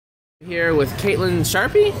Here with Katelyn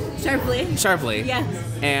Sharpley. Yes.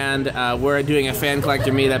 And we're doing a fan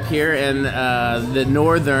collector meetup here in the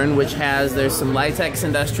Northern, which there's some Litex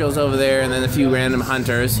Industrials over there and then a few random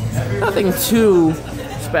hunters. Nothing too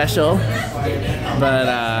special,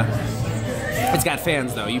 but it's got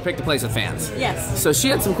fans though. You picked a place with fans. Yes. So she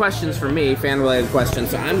had some questions for me, fan-related questions,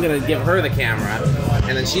 so I'm going to give her the camera,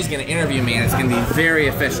 and then she's going to interview me, and it's going to be very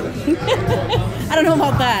official. I don't know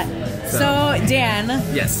about that. So, Dan.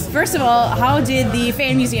 Yes. First of all, how did the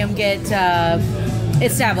fan museum get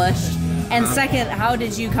established? And second, how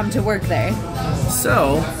did you come to work there?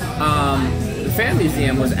 So, the fan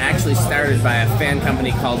museum was actually started by a fan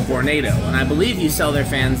company called Ornate, and I believe you sell their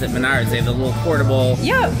fans at Menards. They have the little portable.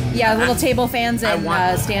 Yeah, little table fans and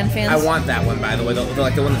stand fans. I want that one, by the way.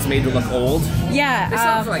 Like the one that's made to look old. Yeah. They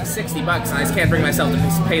sell them for like $60, and I just can't bring myself to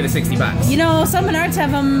pay the $60. You know, some Menards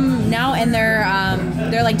have them now, and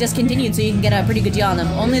they're like discontinued, so you can get a pretty good deal on them.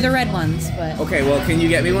 Only the red ones, but. Okay, well, can you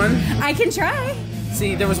get me one? I can try.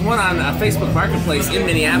 See, there was one on Facebook Marketplace in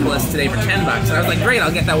Minneapolis today for $10, and I was like, great,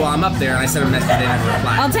 I'll get that while I'm up there, and I sent a message, they never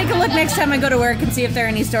replied. I'll take a look next time I go to work and see if there are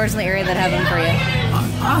any stores in the area that have them for you.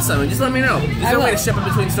 Awesome, and just let me know. Is there a way to ship them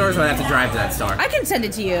between stores, or do I have to drive to that store? I can send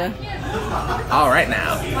it to you. All right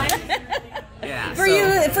now. Yeah. For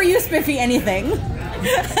you, Spiffy, anything.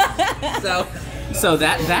 So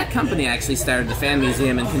that company actually started the fan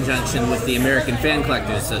museum in conjunction with the American Fan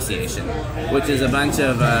Collectors Association, which is a bunch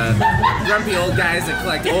of grumpy old guys that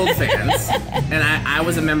collect old fans. And I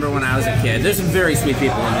was a member when I was a kid. There's some very sweet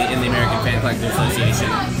people in the American Fan Collectors Association,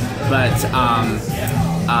 but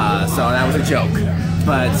so that was a joke.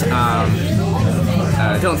 But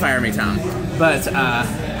don't fire me, Tom. But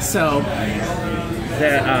so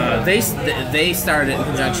they started in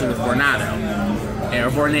conjunction with Vornado. Or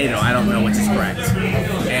Vornado, I don't know which is correct.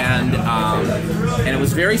 And it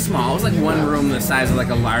was very small. It was like one room the size of like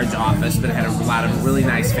a large office, but it had a lot of really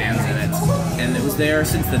nice fans in it. And it was there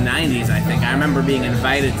since the 90s, I think. I remember being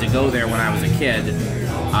invited to go there when I was a kid,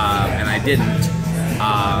 and I didn't.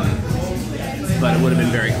 But it would have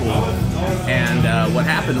been very cool. And what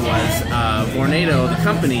happened was Vornado, the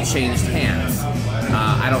company, changed hands.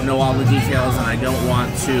 I don't know all the details, and I don't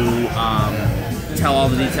want to tell all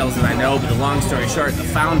the details that I know, but the long story short, the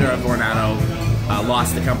founder of Vornado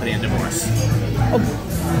lost the company in divorce. Oh.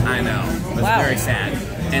 I know. It was very sad.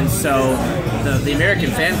 And so the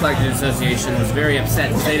American Fan Collectors Association was very upset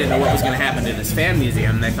because they didn't know what was going to happen to this fan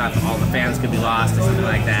museum. They thought that all the fans could be lost or something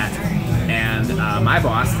like that. And my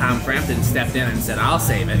boss, Tom Frampton, stepped in and said, I'll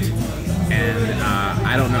save it. And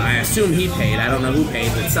I don't know, I assume he paid. I don't know who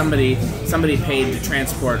paid, but somebody paid to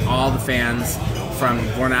transport all the fans from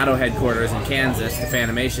Vornado headquarters in Kansas to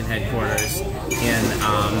Fanimation headquarters in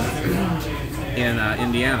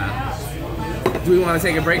Indiana. Do we want to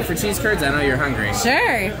take a break for cheese curds? I know you're hungry.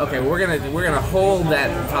 Sure. Okay, we're gonna hold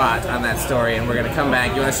that thought on that story, and we're gonna come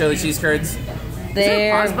back. You want to show the cheese curds?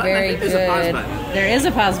 They're very good. There's a pause button. There is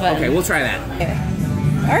a pause button. Okay, we'll try that. Okay.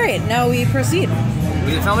 All right, now we proceed.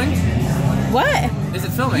 Is it filming? What? Is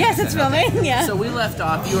it filming? Yes, it's filming. Okay. Yeah. So we left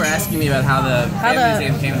off. You were asking me about how the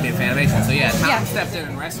museum came to be a Fanimation. So yeah, Tom stepped in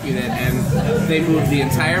and rescued it, and they moved the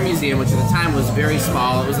entire museum, which at the time was very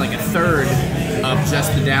small. It was like a third of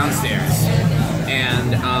just the downstairs,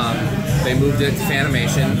 and they moved it to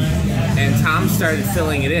Fanimation. And Tom started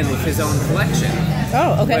filling it in with his own collection.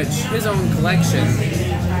 Oh, okay. Which his own collection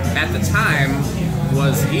at the time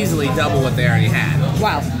was easily double what they already had.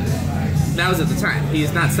 Wow. That was at the time. He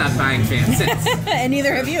has not stopped buying fans since. And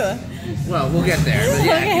neither have you. Well, we'll get there. But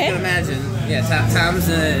yeah, Okay. you can imagine. Yeah, Tom's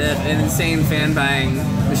an insane fan buying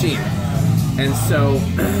machine. And so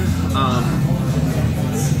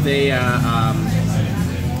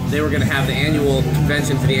they were going to have the annual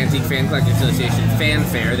convention for the Antique Fan Collectors Association Fan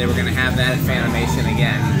Fair. They were going to have that at Fanimation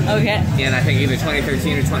again. Okay. In I think either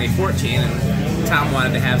 2013 or 2014. And Tom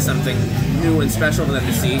wanted to have something new and special for them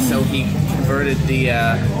to see, so he converted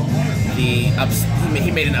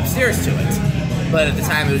he made an upstairs to it. But at the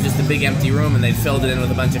time it was just a big empty room, and they filled it in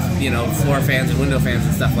with a bunch of floor fans and window fans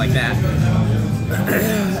and stuff like that.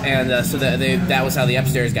 And so that was how the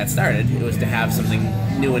upstairs got started. It was to have something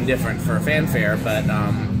new and different for a fanfare, but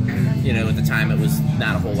at the time it was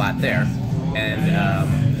not a whole lot there. And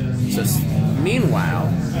so meanwhile,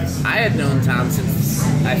 I had known Tom since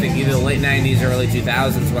I think either the late 90s or early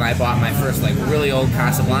 2000s when I bought my first like really old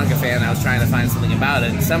Casablanca fan. I was trying to find something about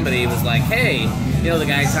it, and somebody was like, hey, the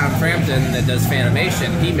guy Tom Frampton that does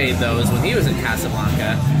Fanimation, he made those when he was in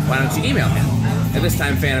Casablanca. Why don't you email him? At this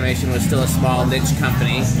time, Fanimation was still a small niche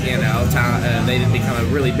company. Tom, they didn't become a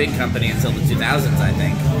really big company until the 2000s, I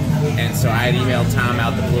think. And so I had emailed Tom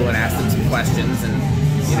out the blue and asked him some questions, and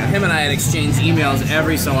him and I had exchanged emails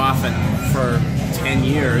every so often for 10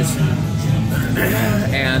 years.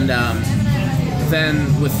 And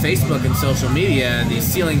then with Facebook and social media, these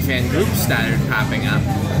ceiling fan groups started popping up,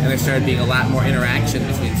 and there started being a lot more interaction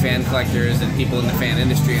between fan collectors and people in the fan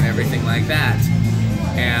industry and everything like that.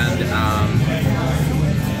 And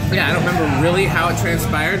I don't remember really how it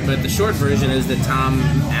transpired, but the short version is that Tom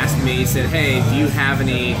asked me, he said, hey, do you have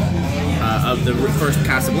any of the first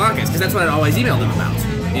Casablancas? Because that's what I'd always emailed him about.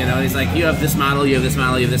 He's like, you have this model, you have this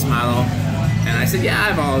model, you have this model. And I said, yeah, I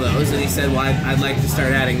have all of those. And he said, well, I'd like to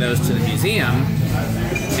start adding those to the museum.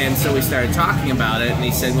 And so we started talking about it, and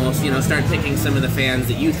he said, well, start picking some of the fans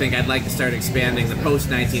that you think. I'd like to start expanding the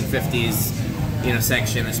post-1950s,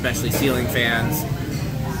 section, especially ceiling fans.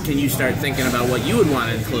 Can you start thinking about what you would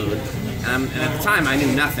want to include? And at the time, I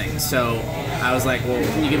knew nothing. So I was like, well,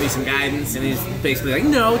 can you give me some guidance? And he's basically like,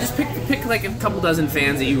 no, just pick like a couple dozen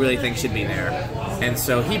fans that you really think should be there. And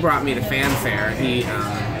so he brought me to Fan Fair. He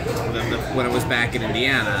when it was back in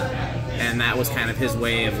Indiana, and that was kind of his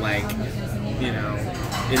way of like,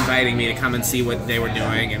 inviting me to come and see what they were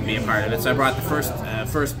doing and be a part of it. So I brought the first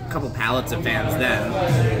couple pallets of fans then,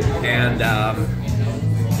 and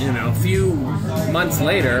a few months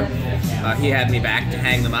later, he had me back to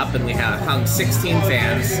hang them up, and we hung 16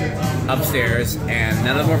 fans upstairs, and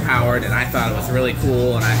none of them were powered, and I thought it was really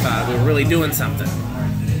cool, and I thought we were really doing something.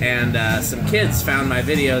 And some kids found my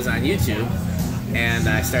videos on YouTube, and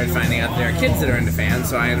I started finding out there are kids that are into fans,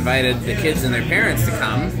 so I invited the kids and their parents to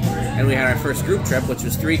come, and we had our first group trip, which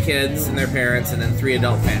was 3 kids and their parents, and then 3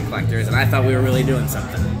 adult fan collectors, and I thought we were really doing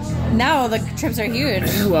something. Now the trips are huge.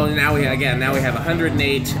 Well, now we have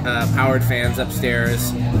 108 powered fans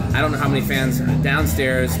upstairs. I don't know how many fans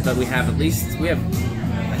downstairs, but we have I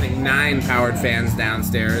think 9 powered fans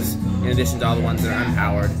downstairs, in addition to all the ones that are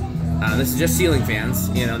unpowered. This is just ceiling fans,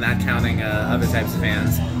 not counting other types of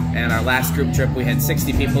fans. And our last group trip, we had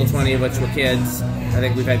 60 people, 20 of which were kids. I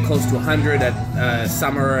think we've had close to 100 at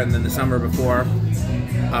summer and then the summer before.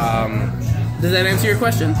 Does that answer your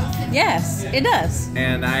question? Yes, it does.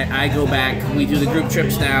 And I go back, we do the group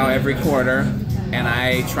trips now every quarter, and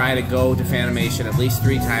I try to go to Fanimation at least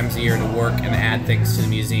 3 times a year to work and add things to the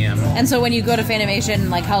museum. And so when you go to Fanimation,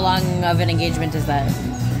 like how long of an engagement is that?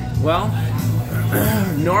 Well,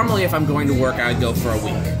 normally if I'm going to work, I would go for a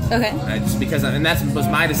week. Okay. Just because, and that was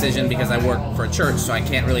my decision because I work for a church, so I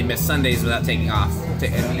can't really miss Sundays without taking off,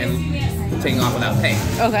 and taking off without pay.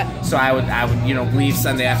 Okay. So I would leave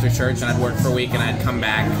Sunday after church, and I'd work for a week, and I'd come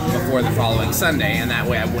back before the following Sunday, and that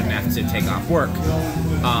way I wouldn't have to take off work.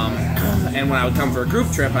 And when I would come for a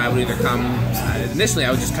group trip, I would either come, initially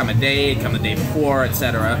I would just come a day, come the day before,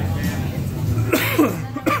 etc.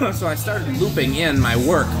 So I started looping in my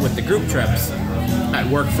work with the group trips. I'd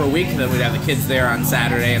work for a week, then we'd have the kids there on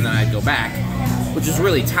Saturday, and then I'd go back, which was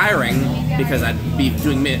really tiring because I'd be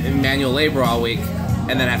doing manual labor all week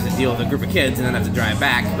and then have to deal with a group of kids and then have to drive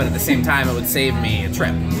back, but at the same time it would save me a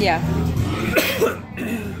trip. Yeah.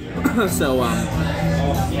 So,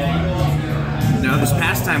 now this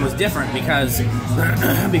past time was different because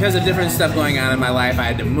of different stuff going on in my life. I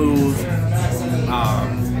had to move.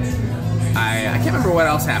 I can't remember what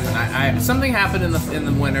else happened. Something happened in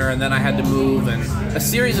the winter, and then I had to move, and a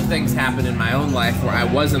series of things happened in my own life where I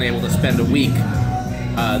wasn't able to spend a week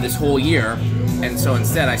this whole year, and so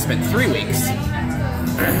instead I spent 3 weeks,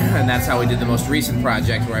 and that's how we did the most recent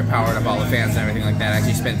project where I powered up all the fans and everything like that. I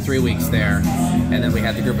actually spent 3 weeks there, and then we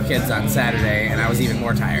had the group of kids on Saturday, and I was even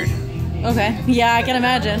more tired. Okay. Yeah, I can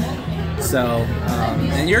imagine. So,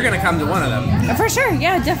 and you're going to come to one of them. For sure,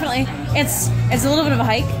 yeah, definitely. It's a little bit of a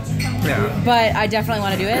hike. Yeah. But I definitely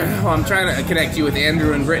want to do it. Well, I'm trying to connect you with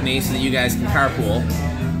Andrew and Brittany so that you guys can carpool.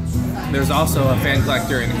 There's also a fan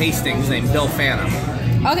collector in Hastings named Bill Phantom.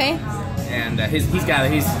 Okay. And he's got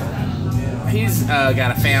a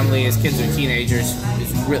family. His kids are teenagers.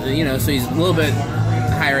 He's really, so he's a little bit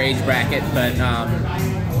higher age bracket, but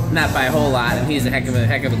not by a whole lot. And he's a heck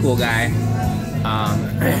of a cool guy.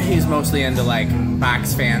 He's mostly into like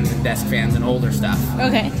box fans and desk fans and older stuff.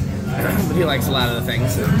 Okay. But he likes a lot of the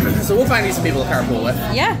things. So we'll find you some people to carpool with.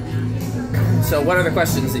 Yeah. So what other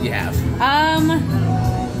questions did you have?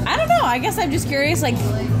 I don't know. I guess I'm just curious, like,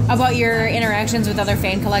 about your interactions with other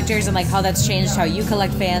fan collectors and like how that's changed how you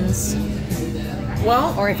collect fans.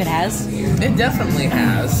 Well, or if it has. It definitely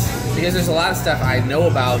has. Because there's a lot of stuff I know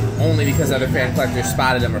about only because other fan collectors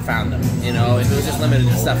spotted them or found them. If it was just limited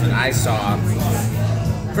to stuff that I saw,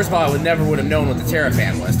 first of all, I would have known what the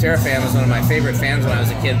Terrafan was. Terrafan was one of my favorite fans when I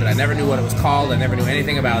was a kid, but I never knew what it was called. I never knew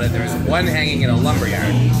anything about it. There was one hanging in a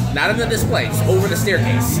lumberyard, not in the display, just over the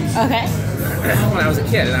staircase. Okay. When I was a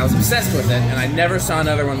kid, and I was obsessed with it, and I never saw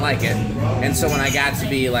another one like it. And so when I got to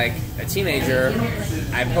be like a teenager,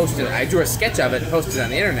 I drew a sketch of it and posted it on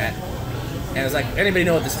the internet. And I was like, anybody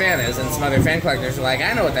know what this fan is? And some other fan collectors were like,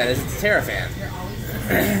 I know what that is. It's a Terrafan.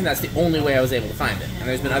 That's the only way I was able to find it. And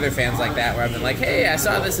there's been other fans like that where I've been like, hey, I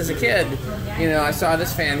saw this as a kid. You know, I saw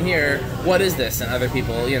this fan here. What is this? And other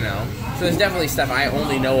people, you know. So there's definitely stuff I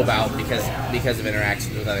only know about because of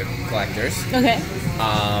interactions with other collectors. Okay.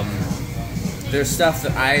 There's stuff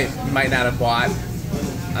that I might not have bought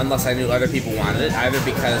unless I knew other people wanted it, either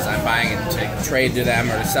because I'm buying it to trade to them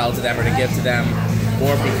or to sell to them or to give to them,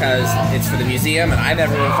 or because it's for the museum and I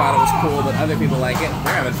never would have thought it was cool, but other people like it.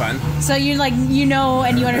 They're having fun. So you know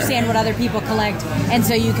and you understand what other people collect, and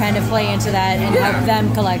so you kind of play into that and help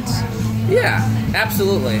them collect. Yeah,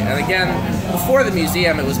 absolutely. And again, before the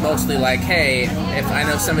museum, it was mostly like, hey, if I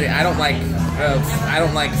know somebody, I don't like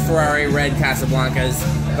Ferrari red Casablancas,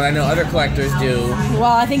 but I know other collectors do. Well,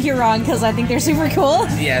 I think you're wrong because I think they're super cool.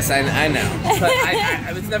 Yes, I know. But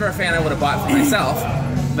I was never a fan I would have bought for myself.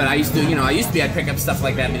 But I used to, I'd pick up stuff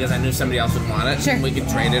like that because I knew somebody else would want it. Sure. And we could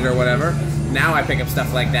trade it or whatever. Now I pick up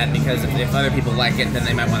stuff like that because if other people like it, then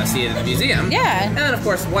they might want to see it in the museum. Yeah. And then, of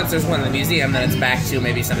course, once there's one in the museum, then it's back to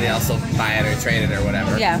maybe somebody else will buy it or trade it or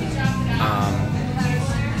whatever. Yeah.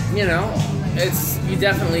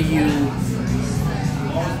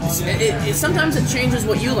 Sometimes it changes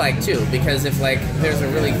what you like too, because if like there's a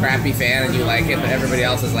really crappy fan and you like it, but everybody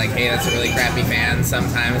else is like, hey, that's a really crappy fan,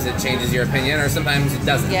 sometimes it changes your opinion, or sometimes it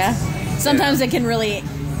doesn't. Yeah. Sometimes it can really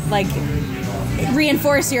like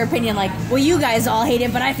reinforce your opinion, like, well, you guys all hate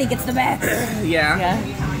it, but I think it's the best. Yeah.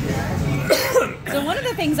 So one of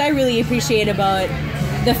the things I really appreciate about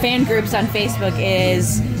the fan groups on Facebook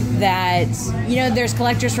is that, there's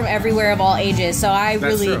collectors from everywhere of all ages. So I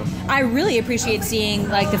really appreciate seeing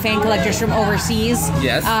like the fan collectors from overseas.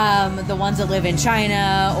 Yes. The ones that live in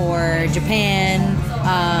China or Japan.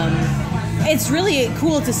 It's really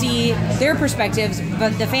cool to see their perspectives,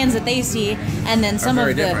 but the fans that they see, and then some of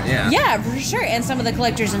the different, yeah, for sure. And some of the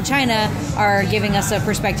collectors in China are giving us a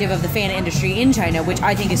perspective of the fan industry in China, which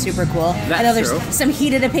I think is super cool. That's I know there's true. some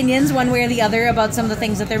heated opinions one way or the other about some of the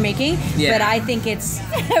things that they're making, yeah. but I think it's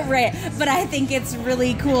right. But I think it's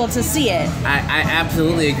really cool to see it. I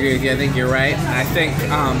absolutely agree with you. I think you're right. I think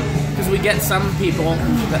because we get some people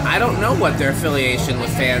that I don't know what their affiliation with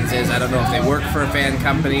fans is. I don't know if they work for a fan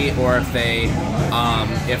company or if they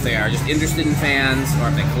are just interested in fans, or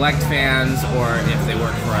if they collect fans, or if they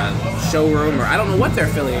work for a showroom, or I don't know what their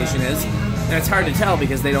affiliation is. And it's hard to tell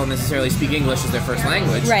because they don't necessarily speak English as their first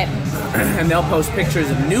language. Right. And they'll post pictures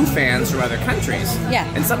of new fans from other countries.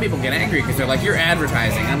 Yeah. And some people get angry because they're like, you're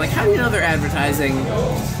advertising. I'm like, how do you know they're advertising?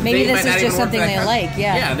 Maybe this is just something they like,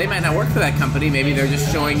 yeah. Yeah, they might not work for that company. Maybe they're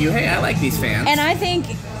just showing you, hey, I like these fans. And I think,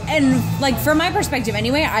 and like from my perspective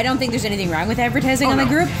anyway, I don't think there's anything wrong with advertising on the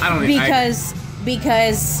group. I don't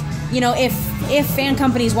because if fan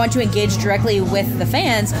companies want to engage directly with the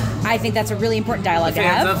fans, I think that's a really important dialogue to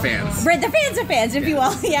have. The fans of fans. Right, the fans of fans, if you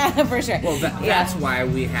will. Yeah, for sure. Well, that's why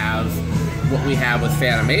we have what we have with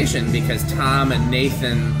Fanimation, because Tom and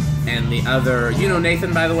Nathan and the other... You know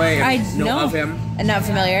Nathan, by the way? I know of him? I'm not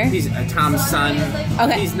familiar. He's Tom's son.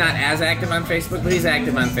 Okay. He's not as active on Facebook, but he's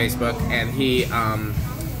active on Facebook, and he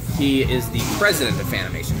is the president of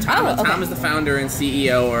Fanimation. Tom is the founder and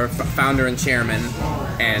CEO, or founder and chairman,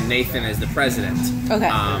 and Nathan is the president. Okay.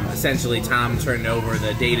 Essentially, Tom turned over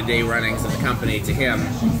the day-to-day runnings of the company to him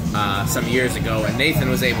some years ago, and Nathan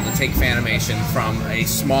was able to take Fanimation from a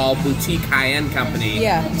small boutique high-end company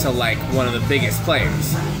to like one of the biggest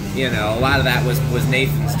players. A lot of that was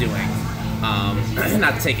Nathan's doing.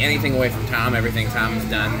 Not to take anything away from Tom, everything Tom's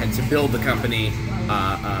done, and to build the company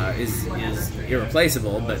is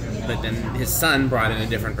irreplaceable, but then his son brought in a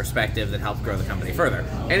different perspective that helped grow the company further.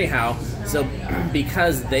 Anyhow, so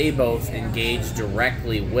because they both engage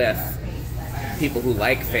directly with people who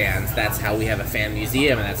like fans, that's how we have a fan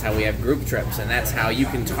museum, and that's how we have group trips, and that's how you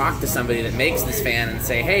can talk to somebody that makes this fan and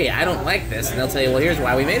say, hey, I don't like this, and they'll tell you, well, here's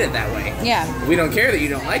why we made it that way. Yeah. We don't care that you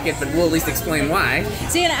don't like it, but we'll at least explain why.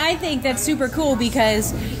 See, and I think that's super cool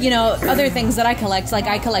because, other things that I collect, like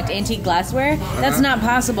I collect antique glassware, that's not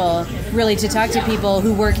possible really to talk to people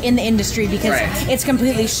who work in the industry because it's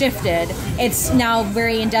completely shifted. It's now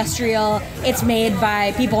very industrial. It's made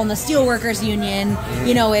by people in the Steelworkers Union.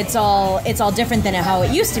 It's all different than how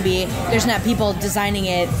it used to be. There's not people designing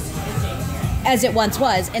it as it once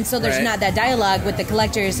was, and so there's not that dialogue with the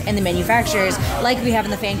collectors and the manufacturers like we have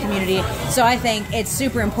in the fan community. So I think it's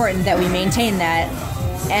super important that we maintain that,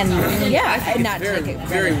 and I think not it's take it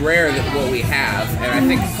very rare that what we have, and I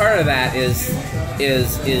think part of that is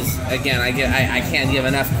again, I can't give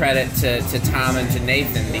enough credit to Tom and to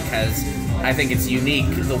Nathan, because I think it's unique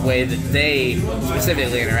the way that they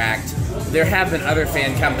specifically interact. There have been other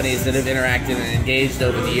fan companies that have interacted and engaged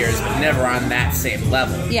over the years, but never on that same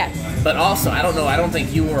level. Yeah. But also, I don't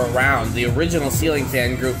think you were around. The original ceiling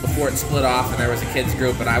fan group, before it split off and there was a kids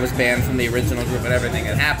group, and I was banned from the original group and everything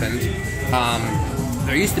that happened,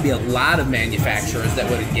 there used to be a lot of manufacturers that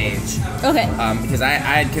would engage. Okay. Because I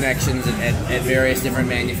had connections at various different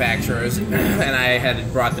manufacturers, and I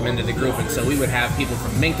had brought them into the group, and so we would have people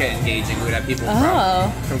from Minka engaging. We would have people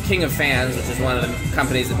from King of Fans, which is one of the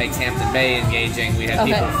companies that makes Hampton Bay, engaging. We had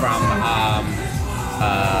people from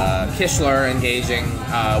Kishler engaging.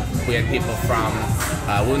 We had people from,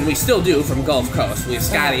 when we still do, from Gulf Coast. We have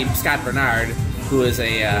Scott Bernard, who is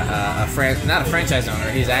not a franchise owner.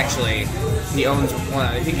 He owns one.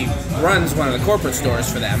 I think he runs one of the corporate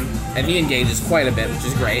stores for them, and he engages quite a bit, which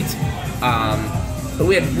is great. But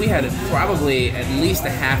we had probably at least a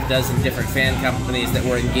half dozen different fan companies that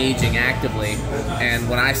were engaging actively, and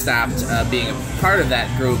when I stopped being a part of that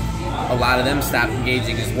group, a lot of them stopped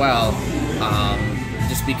engaging as well,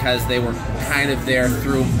 just because they were kind of there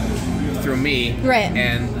through me, right?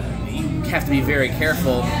 And have to be very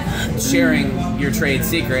careful sharing your trade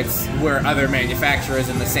secrets where other manufacturers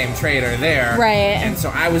in the same trade are there. Right. And so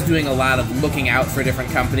I was doing a lot of looking out for different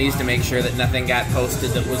companies to make sure that nothing got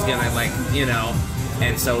posted that was gonna,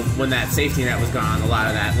 and so when that safety net was gone, a lot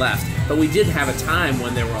of that left. But we did have a time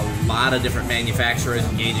when there were a lot of different manufacturers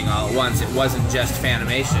engaging all at once. It wasn't just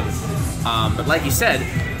Fanimation. But like you said,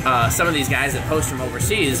 some of these guys that post from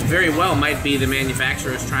overseas very well might be the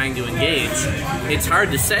manufacturers trying to engage. It's hard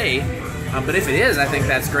to say, but if it is, I think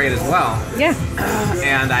that's great as well. Yeah.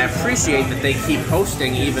 And I appreciate that they keep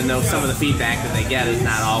posting, even though some of the feedback that they get is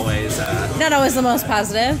not always the most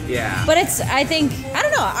positive. Yeah. But I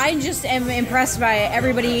don't know, I just am impressed by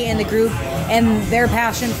everybody in the group and their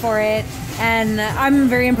passion for it. And I'm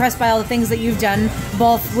very impressed by all the things that you've done,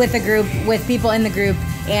 both with the group, with people in the group,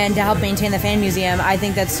 and to help maintain the fan museum. I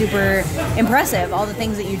think that's super impressive, all the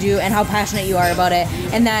things that you do and how passionate you are about it.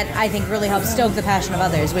 And that, I think, really helps stoke the passion of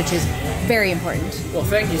others, which is very important. Well,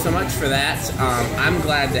 thank you so much for that. I'm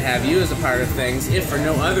glad to have you as a part of things, if for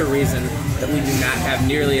no other reason that we do not have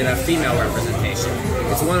nearly enough female representation.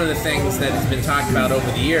 It's one of the things that has been talked about over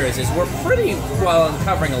the years is we're pretty well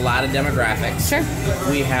uncovering a lot of demographics. Sure.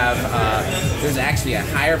 We have, there's actually a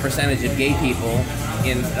higher percentage of gay people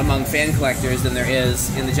among fan collectors than there is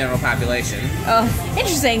in the general population. Oh,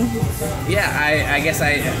 interesting. Yeah, I guess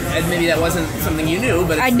maybe that wasn't something you knew,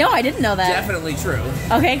 but it's I didn't know that. Definitely true.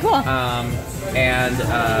 Okay, cool. And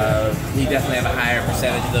we definitely have a higher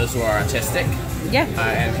percentage of those who are autistic. Yeah.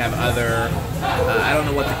 And have other, I don't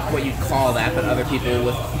know what you'd call that, but other people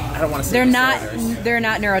with, I don't want to say they're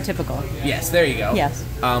not neurotypical. Yes, there you go. Yes.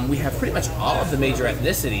 We have pretty much all of the major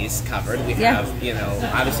ethnicities covered. We have,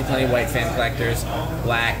 obviously plenty of white fan collectors,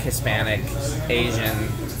 Black, Hispanic, Asian,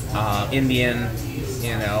 Indian.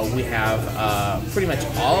 We have pretty much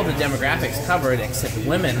all of the demographics covered, except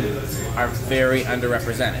women are very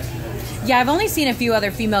underrepresented. Yeah, I've only seen a few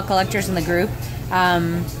other female collectors in the group,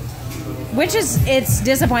 which it's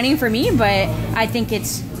disappointing for me, but I think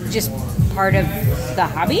it's just part of the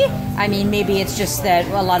hobby. I mean, maybe it's just that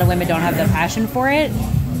a lot of women don't have the passion for it,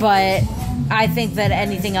 but I think that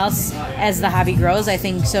anything else, as the hobby grows, I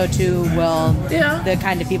think so too will the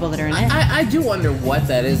kind of people that are in it. I do wonder what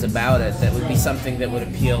that is about it that would be something that would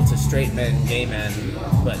appeal to straight men, gay men,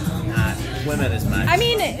 but not women as much. I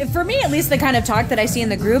mean, for me, at least the kind of talk that I see in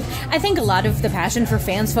the group, I think a lot of the passion for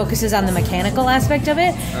fans focuses on the mechanical aspect of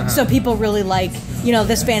it. So people really like,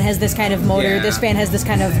 this fan has this kind of motor, this fan has this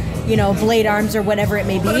kind of, blade arms or whatever it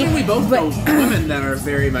may be. But I mean, we both know women that are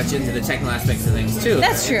very much into the technical aspects of things too.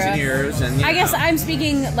 That's true. Engineers and I guess I'm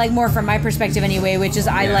speaking more from my perspective anyway, which is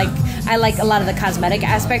I like a lot of the cosmetic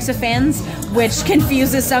aspects of fans, which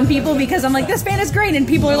confuses some people because I'm like, this fan is great, and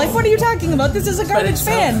people are like, what are you talking about? This is a garbage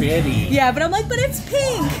fan. So pretty. Yeah, but I'm like, but it's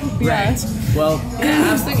pink. Right. Yeah. Well,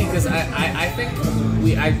 I was thinking because I think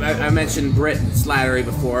I mentioned Britt Slattery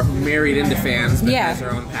before, who married into fans, but has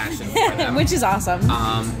her own passion for them, which is awesome.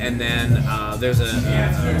 And then there's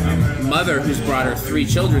a mother who's brought her 3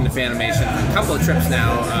 children to Fanimation on a couple of trips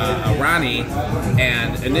now, Ronnie,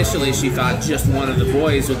 and initially she thought just one of the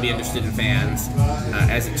boys would be interested in fans.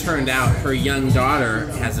 As it turned out, her young daughter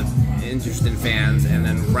has an interest in fans, and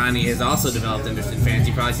then Ronnie has also developed interest in fans.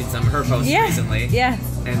 You've probably seen some of her posts recently. Yeah.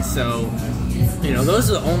 And so you know, those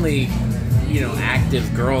are the only, you know,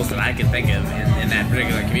 active girls that I can think of in that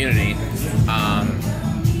particular community.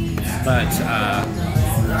 But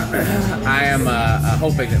I am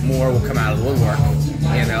hoping that more will come out of the woodwork,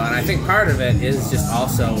 you know, and I think part of it is just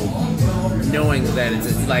also knowing that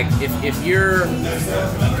it's like if you're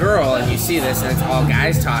a girl and you see this and it's all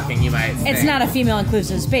guys talking, you might think, it's not a female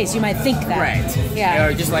inclusive space. You might think that, right? Yeah.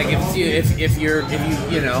 Or just like if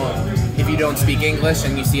you don't speak English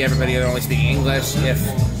and you see everybody only speaking English,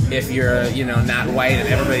 if you're, you know, not white and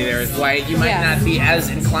everybody there is white, you might not be as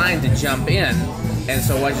inclined to jump in. And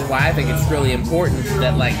so which is why I think it's really important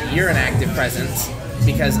that, like, you're an active presence,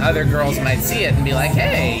 because other girls might see it and be like,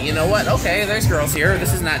 hey, you know what? Okay, there's girls here.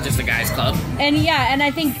 This is not just a guys' club. And and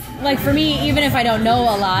I think, like, for me, even if I don't know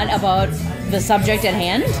a lot about the subject at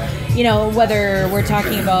hand, you know, whether we're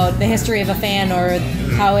talking about the history of a fan or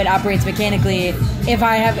how it operates mechanically, if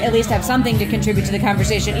I at least have something to contribute to the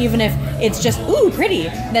conversation, even if it's just, ooh, pretty,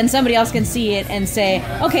 then somebody else can see it and say,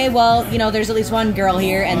 okay, well, you know, there's at least one girl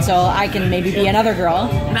here, and so I can maybe be another girl.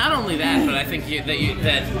 Not only that, but I think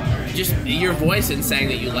that just your voice in saying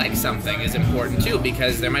that you like something is important too,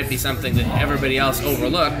 because there might be something that everybody else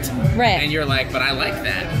overlooked, right? And you're like, but I like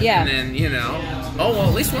that, yeah. And then, you know, oh, well,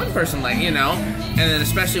 at least one person like, you know. And then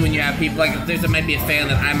especially when you have people, like, there might be a fan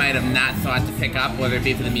that I might have not thought to pick up, whether it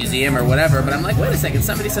be for the museum or whatever, but I'm like, wait a second,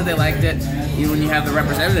 somebody said they liked it. When you have the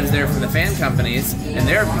representatives there from the fan companies, and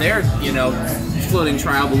they're you know, floating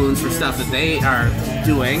trial balloons for stuff that they are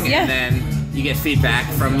doing, and then you get feedback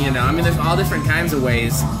from, you know, I mean, there's all different kinds of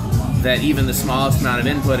ways that even the smallest amount of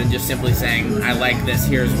input and just simply saying, I like this,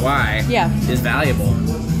 here's why, is valuable.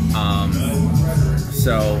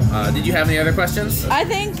 So, did you have any other questions? I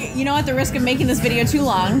think, you know, at the risk of making this video too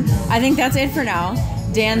long, I think that's it for now.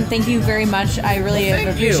 Dan, thank you very much. I really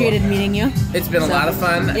have appreciated meeting you. It's been a lot of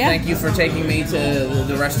fun. Yeah. Thank you for taking me to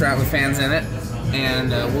the restaurant with fans in it. And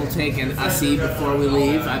we'll take an Aussie before we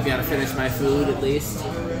leave. I've got to finish my food at least.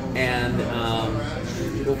 And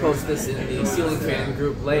we'll post this in the ceiling fan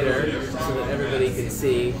group later so that everybody can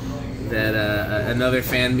see that another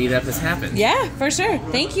fan meetup has happened. Yeah, for sure.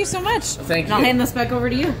 Thank you so much. Thank you. I'll hand this back over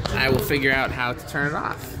to you. I will figure out how to turn it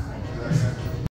off.